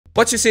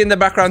What you see in the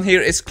background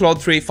here is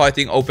Claude 3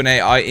 fighting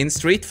OpenAI in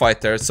Street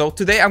Fighter. So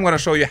today I'm gonna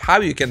show you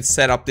how you can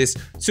set up this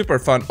super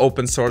fun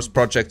open source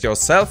project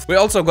yourself. We're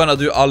also gonna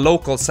do a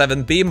local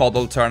 7B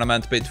model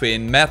tournament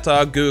between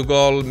Meta,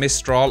 Google,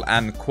 Mistral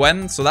and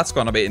Quen. So that's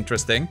gonna be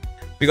interesting.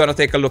 We're gonna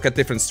take a look at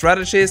different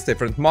strategies,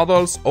 different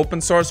models, open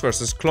source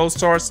versus closed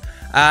source,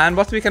 and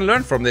what we can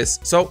learn from this.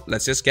 So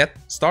let's just get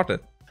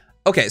started.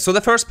 Okay, so the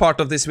first part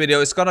of this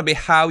video is gonna be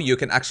how you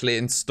can actually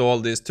install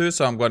these two.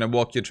 So I'm gonna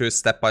walk you through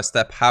step by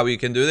step how you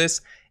can do this.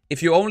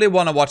 If you only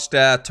wanna watch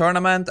the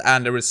tournament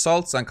and the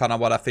results and kind of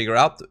what I figure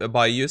out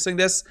by using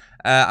this,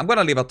 I'm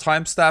gonna leave a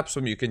timestamp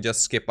so you can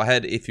just skip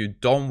ahead if you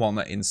don't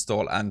wanna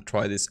install and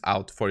try this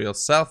out for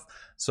yourself.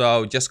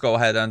 So just go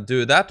ahead and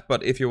do that.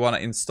 But if you wanna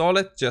install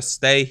it, just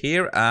stay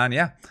here and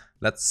yeah,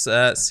 let's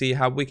see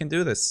how we can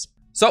do this.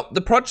 So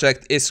the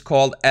project is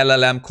called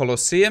LLM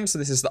Colosseum. So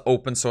this is the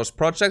open source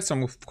project.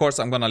 So of course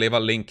I'm gonna leave a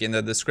link in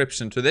the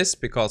description to this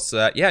because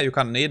yeah, you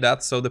kind of need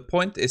that. So the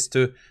point is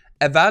to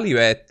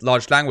evaluate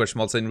large language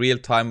models in real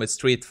time with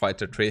Street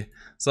Fighter 3.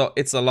 So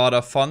it's a lot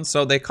of fun.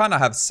 So they kind of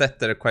have set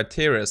their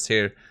criteria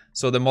here.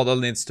 So the model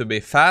needs to be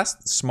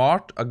fast,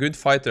 smart, a good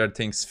fighter that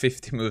thinks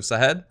 50 moves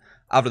ahead,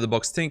 out of the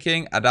box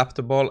thinking,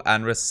 adaptable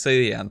and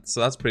resilient. So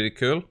that's pretty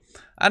cool.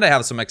 And I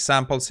have some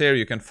examples here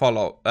you can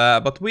follow.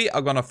 But we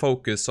are gonna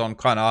focus on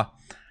kind of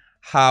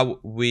how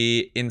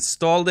we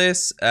install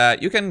this.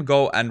 You can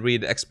go and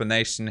read the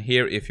explanation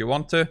here if you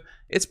want to.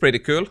 It's pretty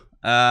cool,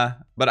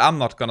 but I'm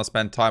not gonna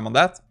spend time on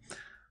that.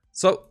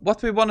 So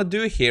what we wanna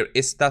do here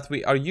is that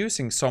we are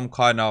using some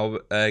kind of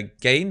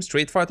game,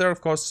 Street Fighter of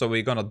course. So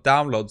we're gonna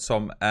download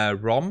some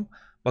ROM,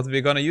 but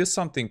we're gonna use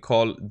something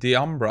called the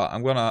Umbra.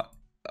 I'm gonna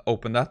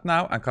open that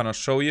now and kind of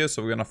show you.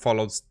 So we're gonna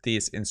follow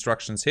these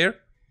instructions here.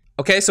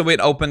 Okay, so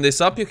we'll open this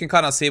up. You can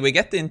kind of see we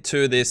get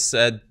into this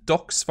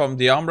docs from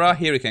the Umbra.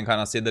 Here you can kind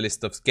of see the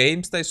list of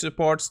games they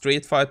support.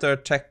 Street Fighter,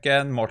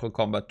 Tekken, Mortal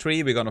Kombat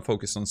 3. We're going to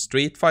focus on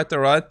Street Fighter,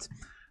 right?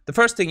 The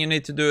first thing you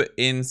need to do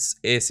is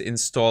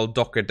install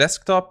Docker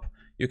Desktop.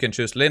 You can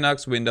choose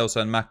Linux, Windows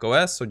and Mac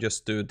OS, so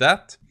just do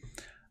that.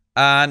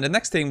 And the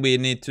next thing we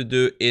need to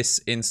do is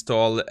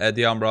install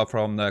the Umbra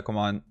from the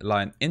command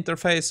line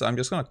interface. So I'm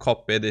just going to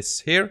copy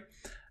this here.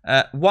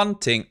 One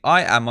thing,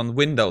 I am on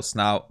Windows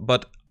now,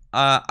 but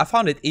I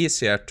found it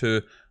easier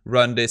to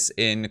run this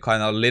in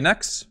kind of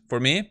Linux for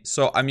me.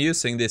 So I'm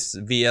using this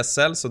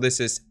VSL. So this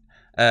is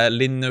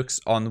Linux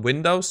on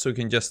Windows. So you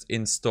can just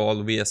install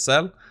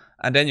VSL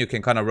and then you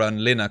can kind of run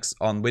Linux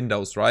on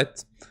Windows,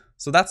 right?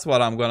 So that's what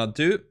I'm going to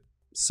do.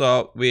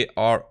 So we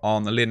are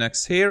on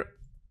Linux here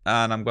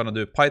and I'm going to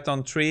do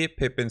Python 3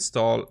 pip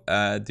install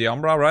the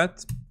Umbra,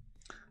 right?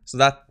 So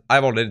that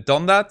I've already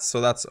done that.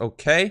 So that's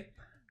okay.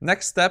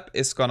 Next step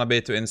is gonna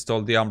be to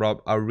install the Umbra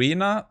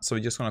Arena. So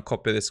we're just gonna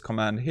copy this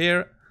command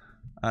here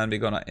and we're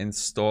gonna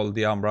install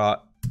the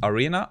Umbra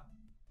Arena.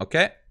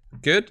 Okay,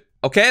 good.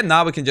 Okay,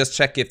 now we can just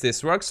check if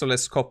this works. So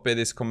let's copy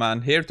this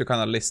command here to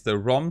kind of list the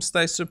ROMs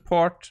they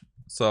support.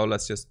 So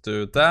let's just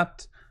do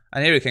that.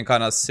 And here you can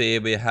kind of see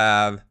we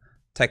have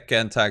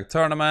Tekken Tag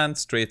Tournament,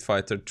 Street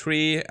Fighter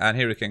 3, and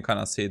here you can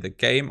kind of see the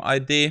game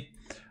ID.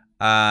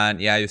 And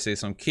yeah, you see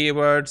some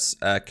keywords,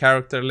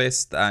 character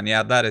list, and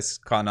yeah, that is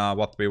kind of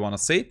what we want to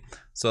see.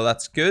 So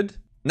that's good.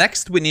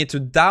 Next, we need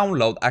to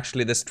download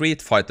actually the Street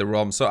Fighter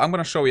ROM. So I'm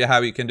going to show you how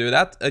you can do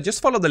that.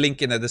 Just follow the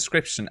link in the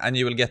description and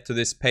you will get to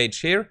this page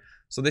here.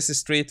 So this is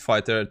Street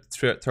Fighter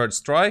Third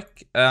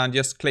Strike, and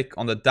just click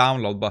on the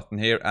download button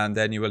here and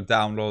then you will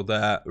download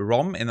the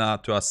ROM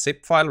to a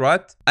zip file,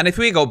 right? And if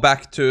we go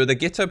back to the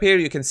GitHub here,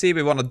 you can see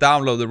we want to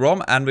download the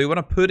ROM and we want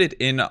to put it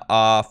in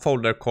a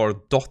folder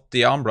called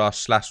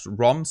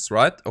 .theumbra/roms,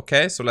 right?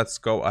 Okay, so let's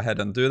go ahead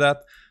and do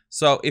that.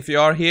 So if you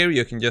are here,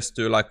 you can just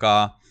do like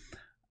a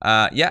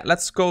yeah,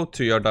 let's go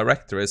to your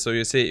directory. So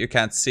you see, you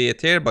can't see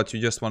it here, but you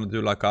just want to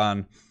do like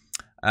an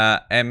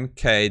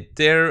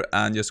mkdir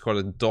and just call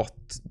it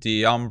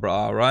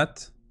 .theumbra,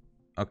 right?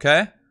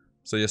 Okay,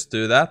 so just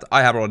do that.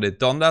 I have already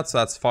done that, so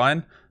that's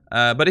fine.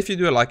 But if you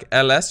do like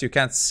ls, you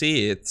can't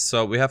see it,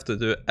 so we have to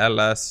do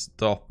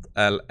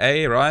ls.la,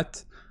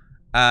 right?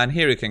 And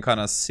here you can kind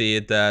of see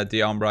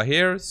the Umbra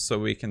here, so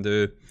we can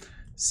do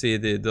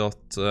cd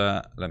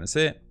let me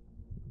see,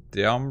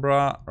 the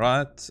Umbra,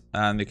 right?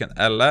 And we can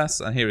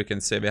ls, and here you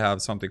can see we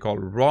have something called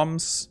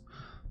ROMs.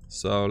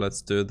 So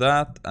let's do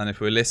that. And if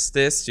we list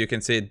this, you can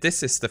see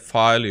this is the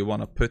file you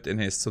want to put in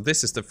here. So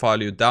this is the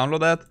file you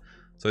downloaded.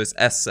 So it's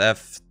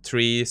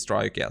SF3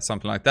 strike, yeah,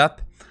 something like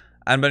that.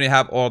 And when you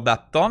have all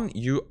that done,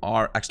 you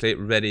are actually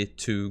ready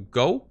to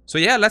go. So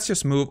yeah, let's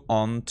just move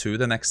on to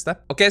the next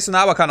step. Okay, so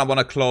now I kind of want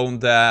to clone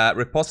the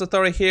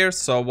repository here.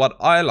 So what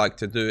I like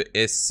to do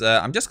is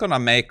I'm just going to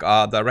make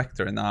a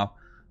directory now.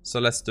 So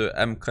let's do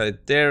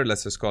mkdir.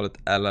 Let's just call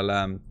it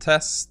LLM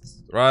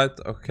test, right?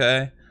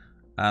 Okay.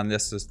 And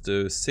let's just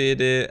do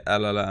cd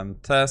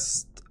LLM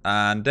test.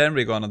 And then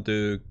we're gonna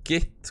do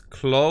git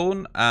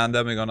clone. And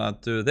then we're gonna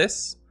do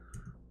this.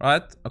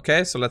 Right?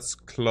 Okay, so let's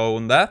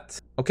clone that.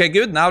 Okay,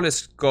 good. Now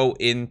let's go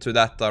into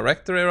that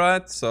directory,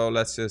 right? So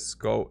let's just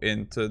go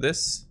into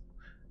this.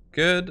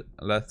 Good.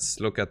 Let's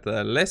look at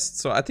the list.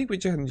 So I think we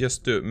can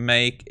just do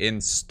make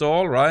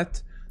install,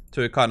 right?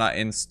 To kind of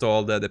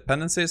install the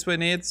dependencies we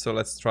need. So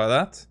let's try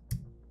that.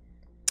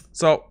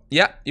 So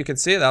yeah, you can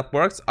see that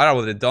works. I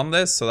already done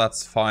this, so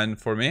that's fine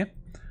for me.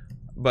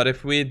 But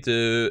if we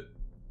do,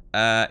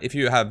 when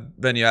you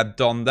have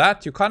done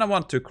that, you kind of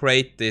want to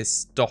create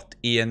this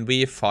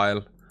 .env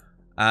file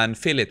and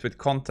fill it with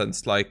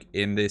contents like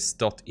in this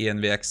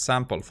 .env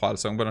example file.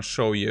 So I'm going to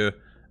show you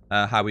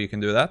how you can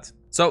do that.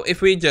 So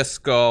if we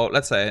just go,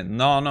 let's say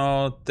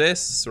nano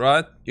this,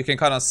 right? You can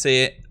kind of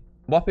see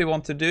what we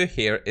want to do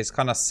here is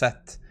kind of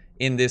set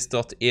in this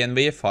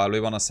 .env file. We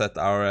want to set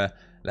our,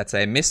 let's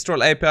say,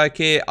 Mistral API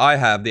key. I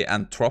have the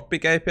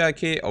Anthropic API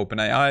key,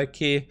 OpenAI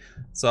key.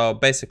 So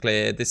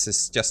basically, this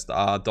is just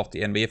a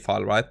 .env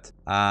file, right?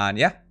 And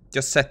yeah,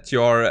 just set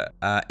your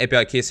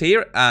API keys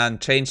here and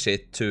change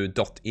it to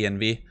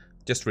 .env.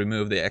 Just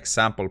remove the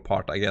example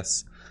part, I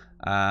guess.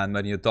 And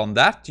when you've done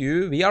that,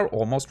 we are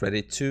almost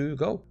ready to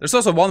go. There's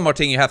also one more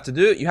thing you have to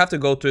do. You have to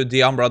go to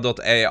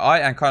diambra.ai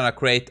and kind of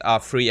create a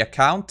free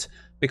account.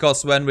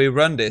 Because when we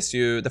run this,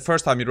 the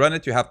first time you run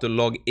it, you have to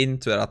log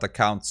into that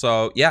account.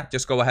 So yeah,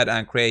 just go ahead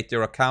and create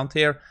your account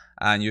here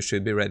and you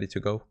should be ready to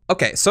go.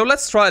 Okay, so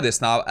let's try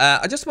this now.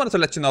 I just wanted to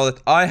let you know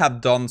that I have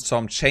done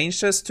some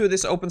changes to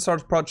this open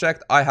source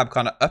project. I have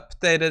kind of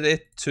updated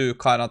it to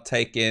kind of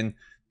take in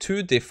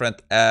 2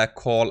 different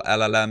call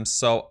LLMs.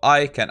 So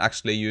I can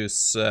actually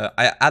use,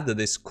 I added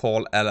this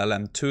call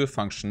LLM 2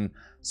 function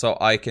so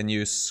I can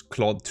use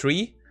Claude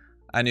 3.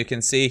 And you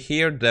can see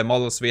here the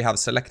models we have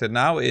selected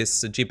now is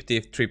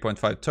GPT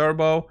 3.5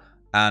 Turbo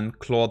and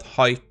Claude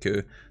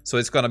Haiku. So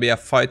it's going to be a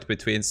fight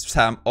between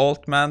Sam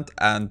Altman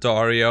and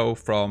Dario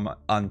from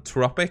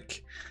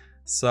Anthropic.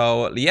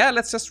 So yeah,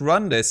 let's just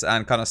run this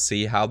and kind of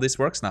see how this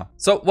works now.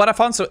 So what I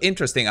found so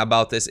interesting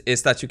about this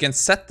is that you can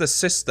set the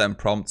system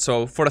prompt.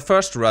 So for the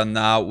first run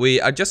now, we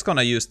are just going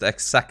to use the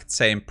exact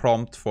same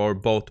prompt for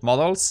both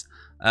models.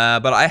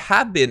 But I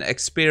have been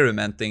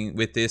experimenting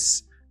with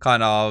this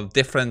kind of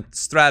different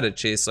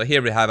strategies. So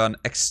here we have an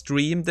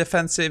extreme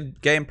defensive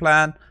game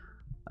plan,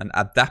 an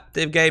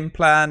adaptive game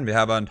plan, we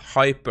have a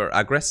hyper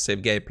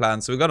aggressive game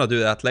plan. So we're gonna do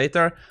that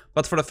later.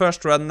 But for the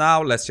first run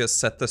now, let's just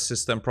set the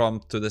system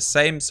prompt to the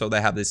same so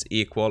they have these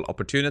equal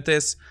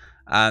opportunities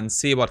and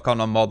see what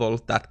kind of model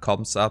that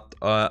comes up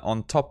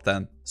on top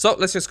then. So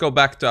let's just go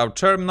back to our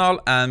terminal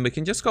and we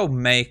can just go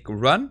make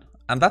run,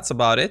 and that's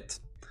about it.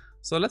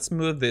 So let's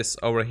move this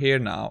over here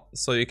now.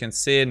 So you can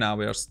see now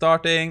we are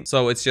starting.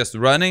 So it's just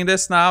running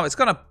this now. It's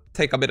gonna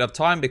take a bit of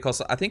time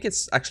because I think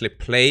it's actually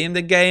playing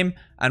the game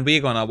and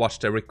we're gonna watch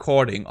the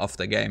recording of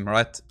the game,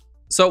 right?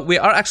 So we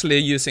are actually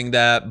using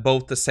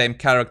both the same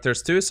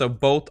characters too. So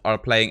both are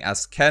playing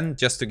as Ken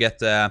just to get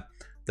the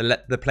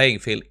playing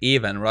field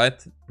even,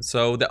 right?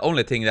 So the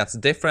only thing that's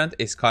different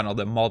is kind of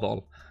the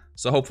model.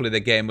 So hopefully the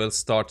game will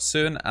start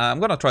soon.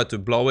 I'm gonna try to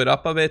blow it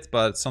up a bit,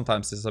 but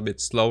sometimes it's a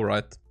bit slow,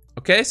 right?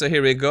 Okay, so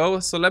here we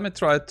go. So let me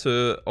try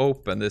to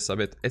open this a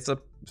bit. It's a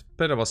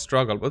bit of a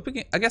struggle, but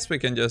I guess we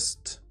can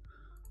just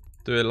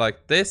do it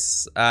like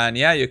this. And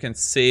yeah, you can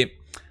see.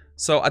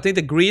 So I think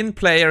the green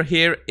player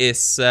here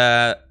is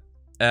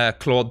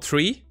Claude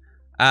 3.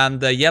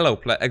 And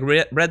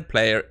the red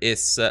player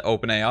is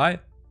OpenAI.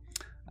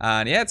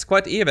 And yeah, it's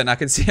quite even. I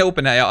can see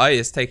OpenAI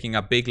is taking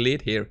a big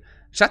lead here.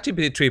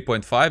 ChatGPT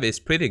 3.5 is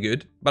pretty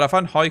good, but I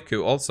find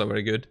Haiku also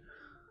very good.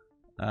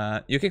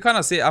 You can kind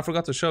of see, I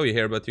forgot to show you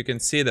here, but you can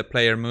see the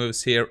player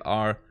moves here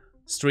are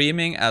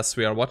streaming as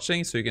we are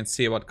watching. So you can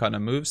see what kind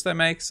of moves they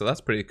make. So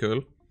that's pretty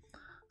cool.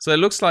 So it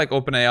looks like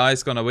OpenAI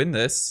is going to win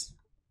this.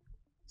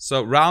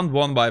 So round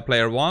 1 by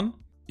player 1.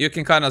 You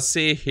can kind of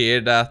see here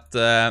that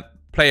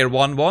player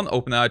 1 won,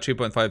 OpenAI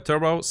 3.5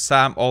 Turbo,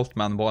 Sam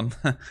Altman won.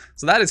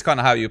 So that is kind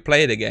of how you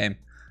play the game.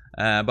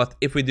 But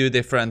if we do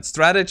different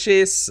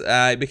strategies,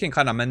 we can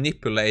kind of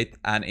manipulate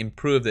and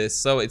improve this.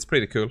 So it's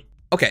pretty cool.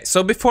 Okay,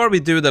 so before we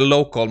do the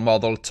local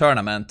model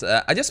tournament,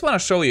 I just want to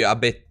show you a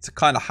bit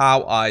kind of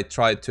how I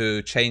try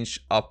to change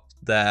up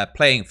the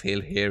playing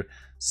field here.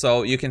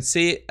 So you can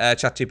see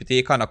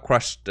ChatGPT kind of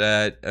crushed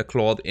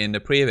Claude in the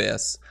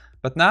previous.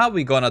 But now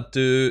we're gonna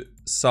do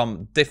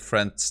some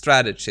different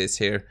strategies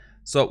here.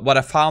 So what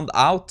I found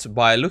out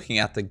by looking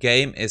at the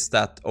game is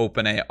that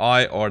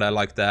OpenAI, or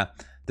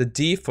the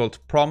default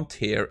prompt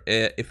here,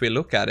 if we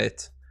look at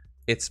it,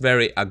 it's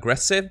very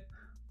aggressive.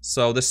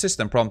 So the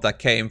system prompt that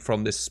came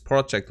from this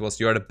project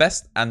was, you're the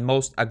best and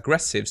most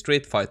aggressive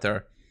Street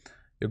Fighter.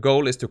 Your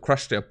goal is to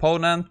crush the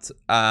opponent,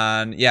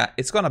 and yeah,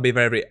 it's gonna be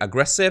very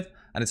aggressive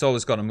and it's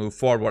always gonna move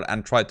forward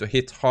and try to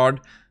hit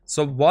hard.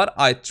 So what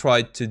I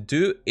tried to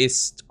do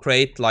is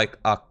create like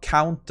a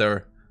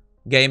counter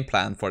game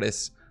plan for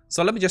this.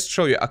 So let me just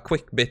show you a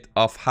quick bit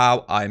of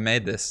how I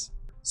made this.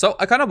 So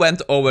I kind of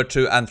went over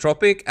to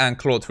Anthropic and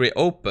Claude 3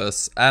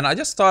 Opus, and I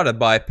just started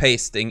by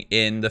pasting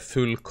in the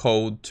full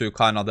code to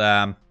kind of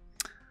the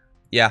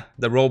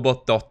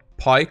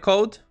robot.py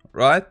code,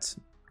 right?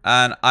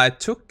 And I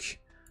took,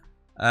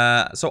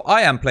 so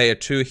I am player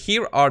 2.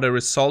 Here are the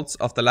results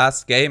of the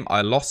last game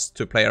I lost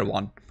to player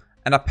 1.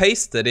 And I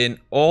pasted in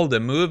all the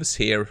moves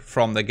here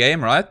from the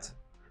game, right?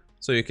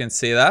 So you can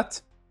see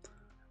that.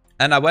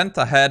 And I went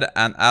ahead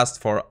and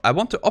asked for, I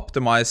want to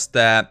optimize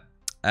the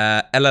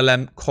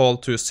LLM call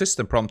to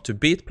system prompt to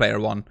beat player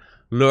 1.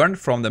 Learn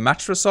from the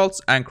match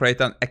results and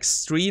create an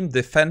extreme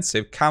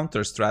defensive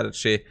counter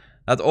strategy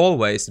that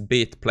always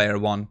beat player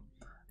 1.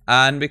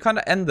 And we kind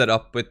of ended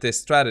up with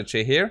this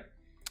strategy here.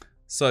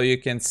 So you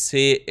can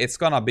see it's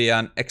gonna be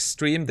an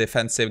extreme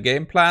defensive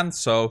game plan.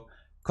 So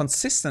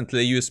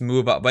consistently use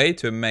move away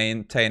to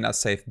maintain a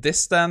safe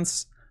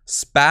distance.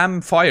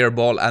 Spam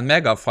fireball and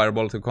mega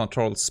fireball to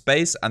control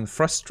space and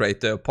frustrate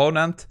the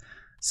opponent.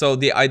 So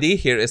the idea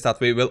here is that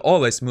we will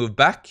always move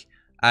back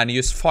and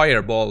use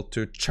fireball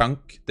to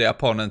chunk the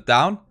opponent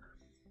down.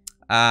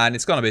 And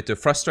it's gonna be to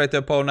frustrate the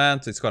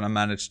opponent. It's gonna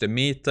manage the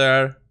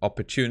meter,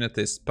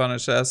 opportunities,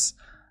 punishes.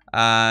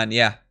 And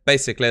yeah,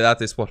 basically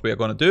that is what we are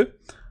gonna do.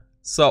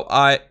 So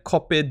I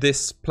copied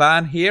this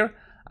plan here,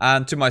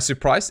 and to my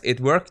surprise, it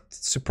worked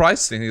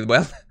surprisingly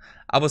well.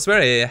 I was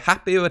very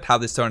happy with how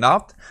this turned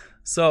out.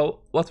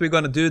 So what we're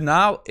gonna do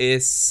now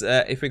is,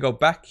 if we go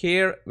back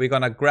here, we're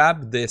gonna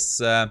grab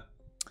this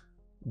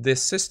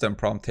this system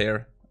prompt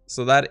here.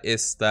 So that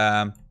is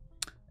the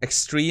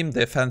extreme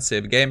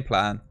defensive game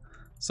plan.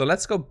 So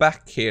let's go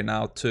back here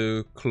now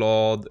to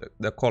Claude,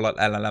 the Claude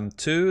LLM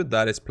 2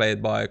 that is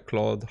played by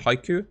Claude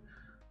Haiku.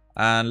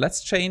 And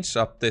let's change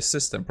up this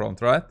system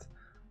prompt, right?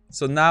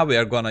 So now we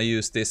are gonna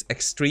use this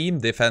extreme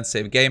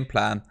defensive game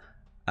plan.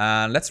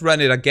 And let's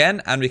run it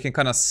again, and we can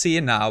kind of see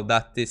now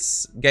that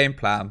this game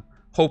plan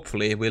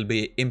hopefully will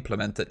be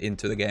implemented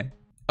into the game.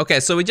 Okay,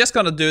 so we're just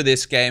gonna do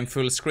this game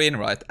full screen,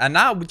 right? And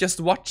now we just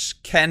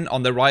watch Ken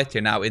on the right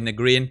here now in the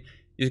green.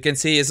 You can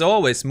see he's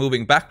always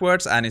moving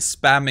backwards and he's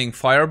spamming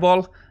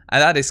fireball.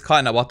 And that is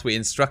kind of what we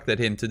instructed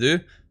him to do.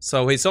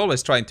 So he's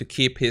always trying to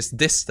keep his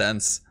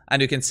distance.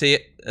 And you can see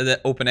the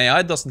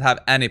OpenAI doesn't have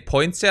any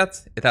points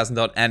yet. It hasn't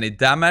done any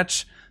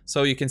damage.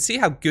 So you can see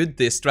how good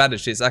this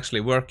strategy is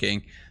actually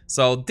working.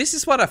 So this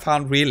is what I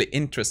found really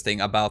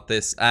interesting about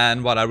this,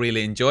 and what I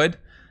really enjoyed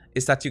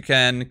is that you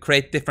can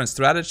create different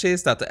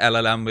strategies that the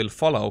LLM will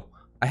follow.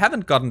 I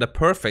haven't gotten the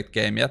perfect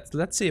game yet.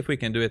 Let's see if we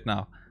can do it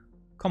now.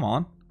 Come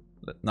on.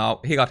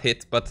 No, he got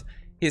hit, but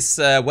he's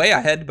way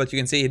ahead. But you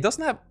can see he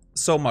doesn't have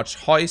so much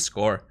high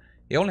score.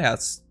 He only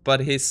has,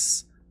 but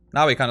he's,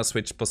 now he kind of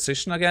switched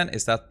position again.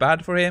 Is that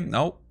bad for him?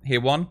 No, he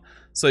won.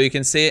 So you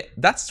can see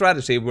that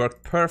strategy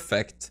worked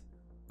perfect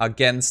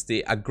against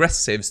the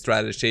aggressive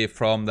strategy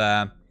from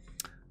the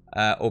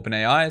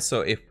OpenAI.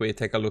 So if we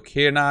take a look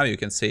here now, you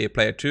can see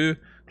player 2,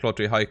 Claude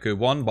Haiku,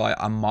 won by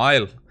a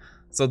mile.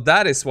 So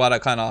that is what I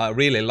kind of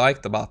really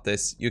liked about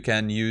this. You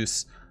can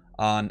use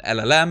an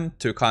LLM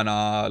to kind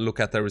of look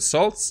at the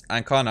results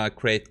and kind of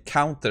create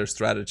counter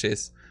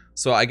strategies.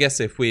 So I guess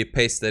if we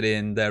pasted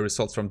in the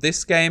results from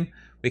this game,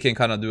 we can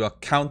kind of do a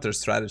counter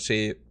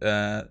strategy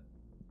to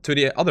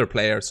the other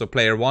player. So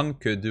player 1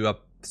 could do a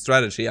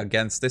strategy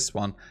against this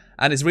one.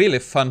 And it's really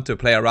fun to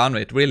play around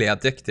with, really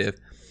addictive.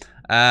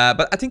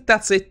 But I think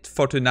that's it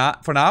for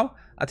now.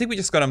 I think we're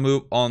just gonna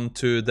move on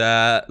to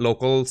the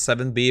local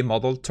 7B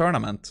model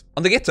tournament.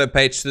 On the GitHub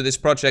page to this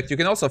project, you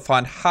can also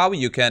find how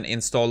you can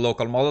install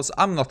local models.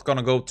 I'm not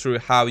gonna go through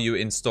how you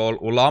install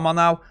Ullama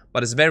now,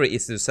 but it's very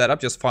easy to set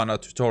up. Just find a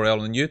tutorial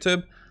on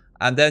YouTube,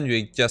 and then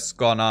you're just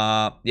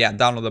gonna,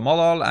 download the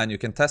model, and you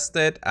can test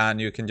it,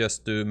 and you can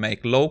just do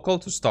make local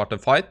to start a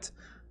fight.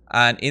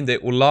 And in the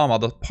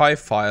ullama.py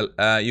file,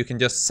 you can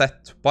just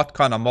set what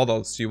kind of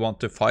models you want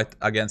to fight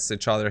against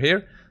each other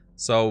here.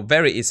 So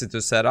very easy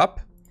to set up.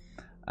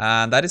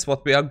 And that is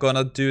what we are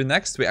gonna do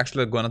next. We're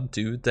actually gonna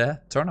do the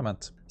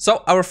tournament.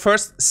 So our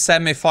first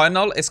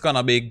semi-final is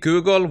gonna be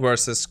Google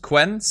versus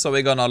Quen. So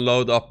we're gonna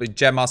load up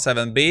Gemma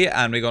 7B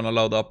and we're gonna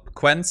load up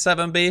Quen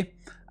 7B.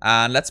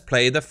 And let's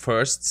play the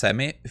first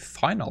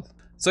semi-final.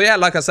 So yeah,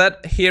 like I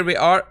said, here we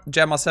are,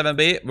 Gemma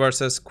 7B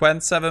versus Quen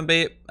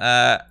 7B,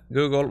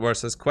 Google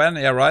versus Quen,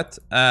 yeah right.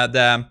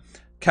 The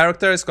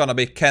character is gonna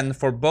be Ken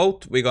for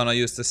both. We're gonna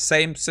use the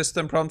same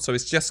system prompt, so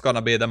it's just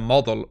gonna be the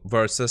model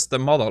versus the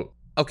model.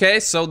 Okay,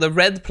 so the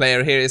red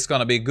player here is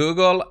gonna be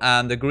Google,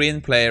 and the green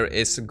player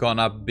is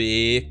gonna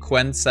be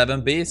Quen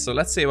 7B, so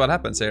let's see what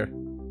happens here.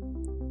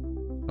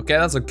 Okay,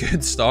 that's a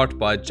good start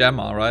by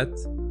Gemma, right?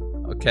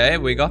 Okay,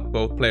 we got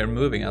both players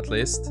moving at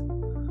least.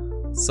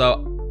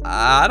 So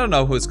I don't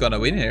know who's gonna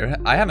win here.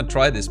 I haven't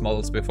tried these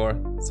models before,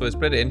 so it's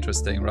pretty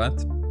interesting, right?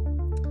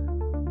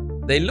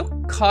 They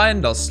look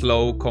kinda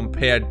slow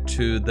compared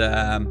to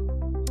the...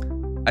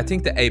 I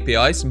think the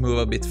APIs move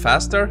a bit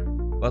faster,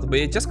 but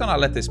we're just gonna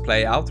let this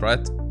play out,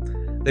 right?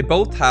 They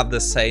both have the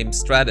same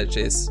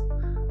strategies.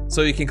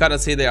 So you can kind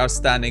of see they are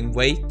standing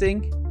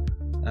waiting.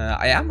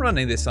 I am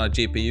running this on a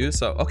GPU,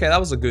 so okay, that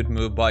was a good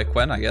move by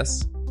Quen, I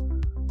guess.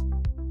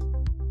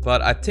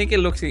 But I think it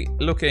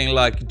looking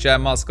like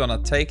Gemma's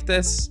gonna take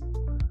this.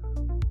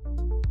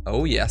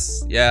 Oh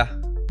yes, yeah.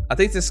 I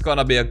think this is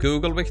gonna be a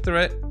Google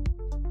victory.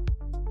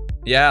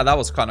 Yeah, that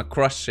was kind of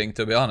crushing,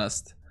 to be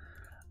honest.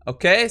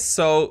 Okay,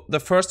 so the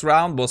first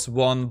round was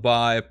won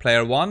by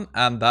player 1,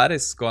 and that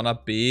is gonna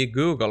be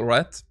Google,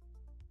 right?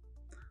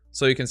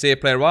 So you can see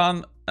player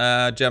 1,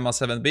 Gemma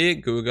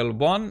 7B, Google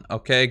 1.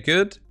 Okay,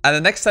 good. And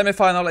the next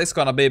semifinal is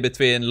gonna be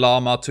between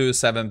Llama 2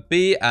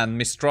 7B and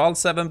Mistral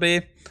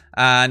 7B.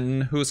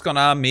 And who's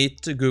gonna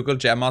meet Google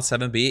Gemma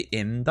 7B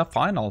in the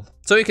final.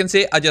 So you can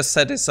see I just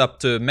set this up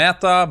to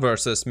Meta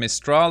versus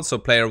Mistral. So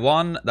player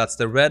 1, that's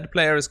the red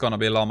player, is gonna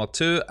be Llama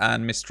 2,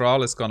 and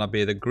Mistral is gonna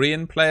be the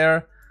green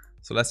player.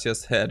 So let's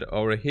just head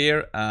over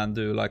here and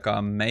do like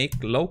a make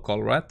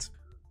local, right?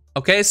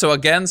 Okay, so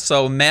again,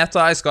 so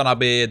Meta is gonna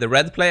be the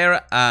red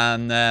player,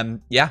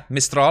 and yeah,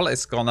 Mistral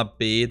is gonna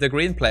be the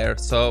green player.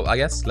 So I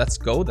guess let's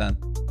go then.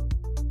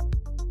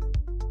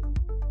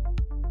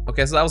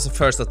 Okay, so that was the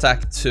first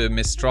attack to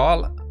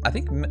Mistral. I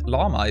think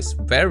Llama is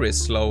very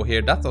slow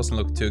here. That doesn't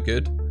look too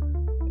good.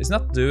 It's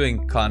not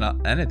doing kind of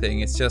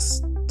anything. It's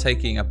just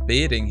taking a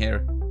beating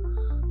here.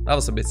 That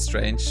was a bit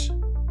strange.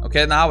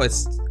 Okay, now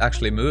it's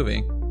actually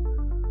moving.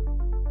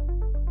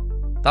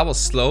 That was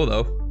slow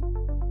though.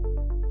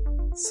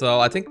 So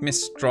I think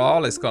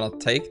Mistral is gonna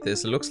take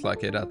this. It looks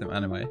like it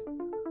anyway.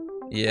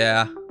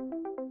 Yeah.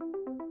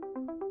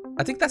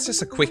 I think that's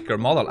just a quicker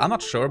model. I'm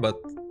not sure, but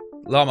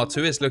Llama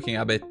 2 is looking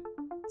a bit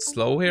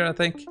slow here, I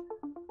think.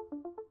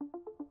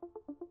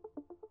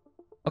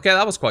 Okay,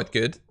 that was quite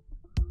good.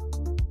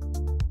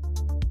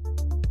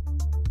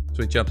 So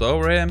we jumped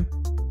over him.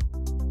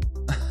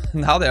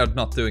 Now they are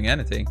not doing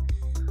anything.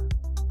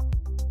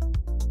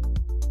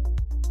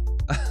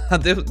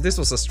 This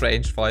was a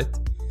strange fight.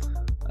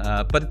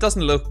 But it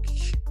doesn't look...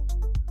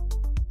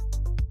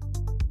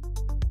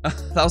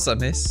 That was a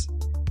miss.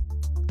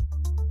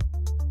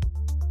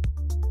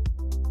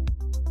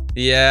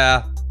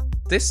 Yeah.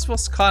 This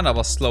was kind of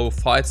a slow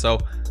fight, so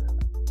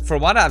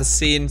from what I've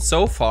seen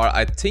so far,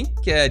 I think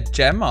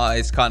Gemma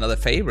is kind of the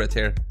favorite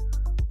here.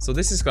 So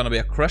this is going to be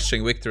a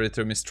crushing victory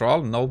to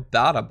Mistral, no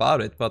doubt about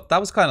it. But that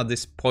was kind of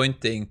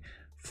disappointing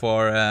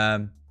for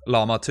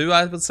Llama 2,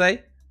 I would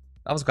say.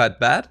 That was quite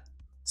bad.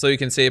 So you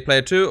can see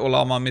player 2,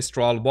 Llama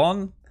Mistral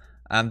 1.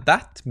 And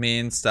that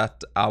means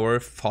that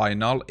our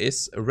final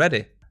is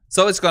ready.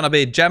 So it's going to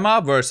be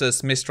Gemma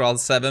versus Mistral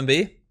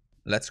 7B.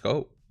 Let's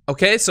go.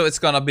 Okay, so it's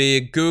gonna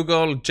be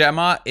Google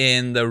Gemma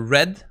in the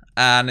red,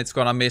 and it's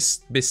gonna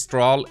miss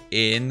Mistral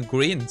in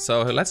green.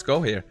 So let's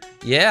go here.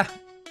 Yeah,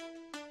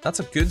 that's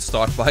a good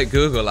start by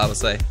Google, I would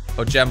say,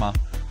 or Gemma.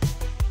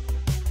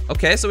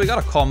 Okay, so we got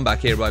a comeback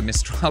here by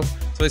Mistral.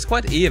 So it's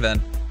quite even.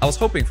 I was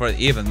hoping for an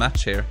even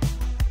match here.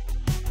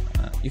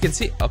 You can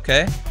see,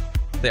 okay,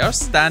 they are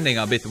standing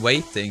a bit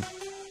waiting.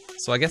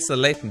 So I guess the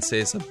latency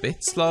is a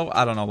bit slow.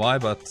 I don't know why,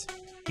 but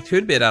it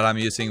could be that I'm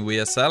using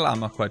VSL. I'm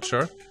not quite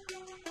sure.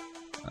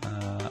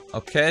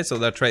 Okay, so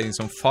they're trading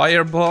some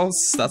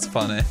fireballs. That's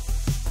funny.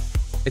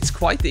 It's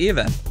quite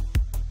even.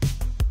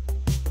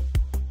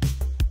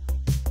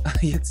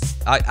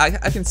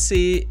 I can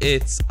see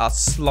it's a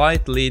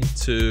slight lead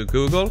to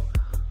Google.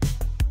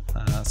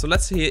 So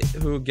let's see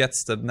who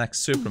gets the next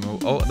super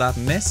move. Oh, that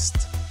missed.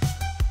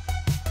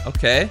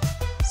 Okay,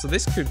 so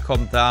this could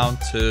come down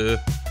to...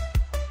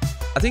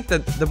 I think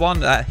that the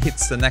one that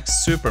hits the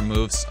next super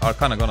moves are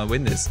kind of gonna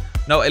win this.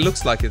 No, it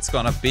looks like it's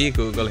gonna be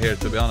Google here,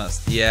 to be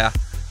honest. Yeah.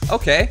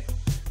 Okay.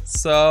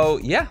 So,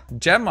 yeah.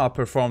 Gemma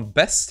performed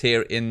best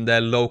here in the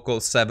local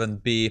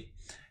 7B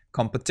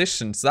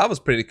competition. So that was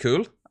pretty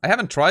cool. I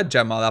haven't tried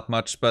Gemma that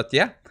much, but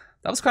yeah.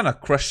 That was kind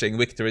of crushing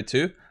victory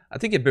too. I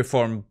think it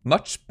performed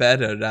much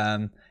better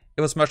than...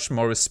 It was much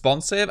more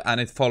responsive and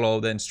it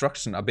followed the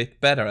instruction a bit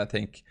better, I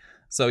think.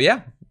 So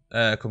yeah.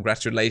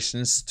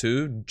 Congratulations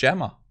to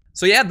Gemma.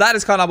 So yeah, that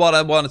is kind of what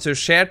I wanted to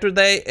share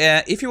today.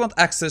 If you want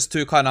access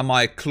to kind of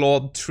my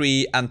Claude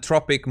 3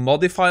 Anthropic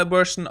modifier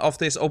version of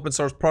this open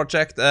source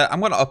project,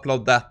 I'm going to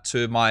upload that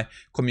to my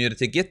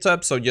community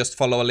GitHub. So just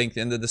follow a link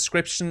in the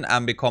description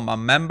and become a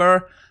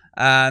member.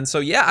 And so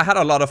yeah, I had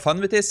a lot of fun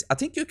with this. I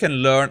think you can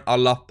learn a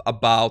lot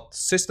about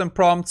system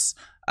prompts,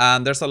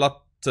 and there's a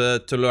lot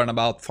to learn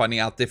about finding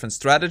out different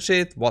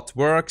strategies, what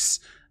works,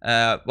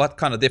 what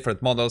kind of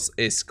different models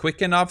is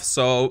quick enough.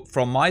 So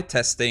from my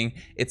testing,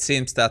 it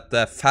seems that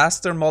the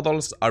faster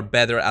models are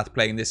better at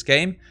playing this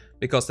game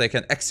because they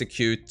can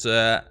execute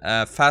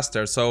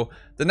faster. So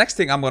the next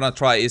thing I'm gonna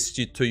try is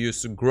to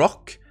use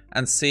Grok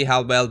and see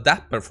how well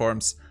that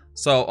performs.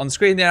 So on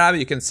screen here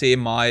you can see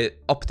my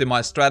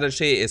optimized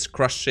strategy is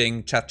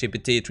crushing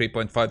ChatGPT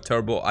 3.5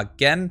 Turbo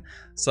again.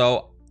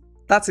 So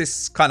that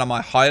is kind of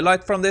my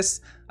highlight from this.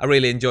 I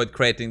really enjoyed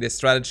creating this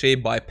strategy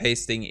by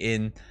pasting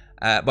in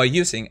by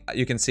using,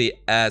 you can see,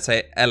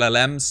 say,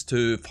 LLMs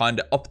to find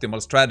the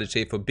optimal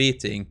strategy for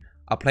beating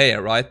a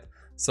player, right?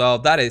 So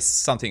that is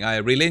something I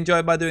really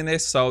enjoy by doing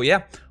this. So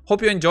yeah,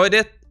 hope you enjoyed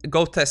it.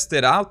 Go test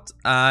it out.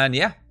 And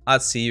yeah, I'll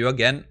see you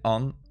again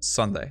on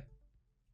Sunday.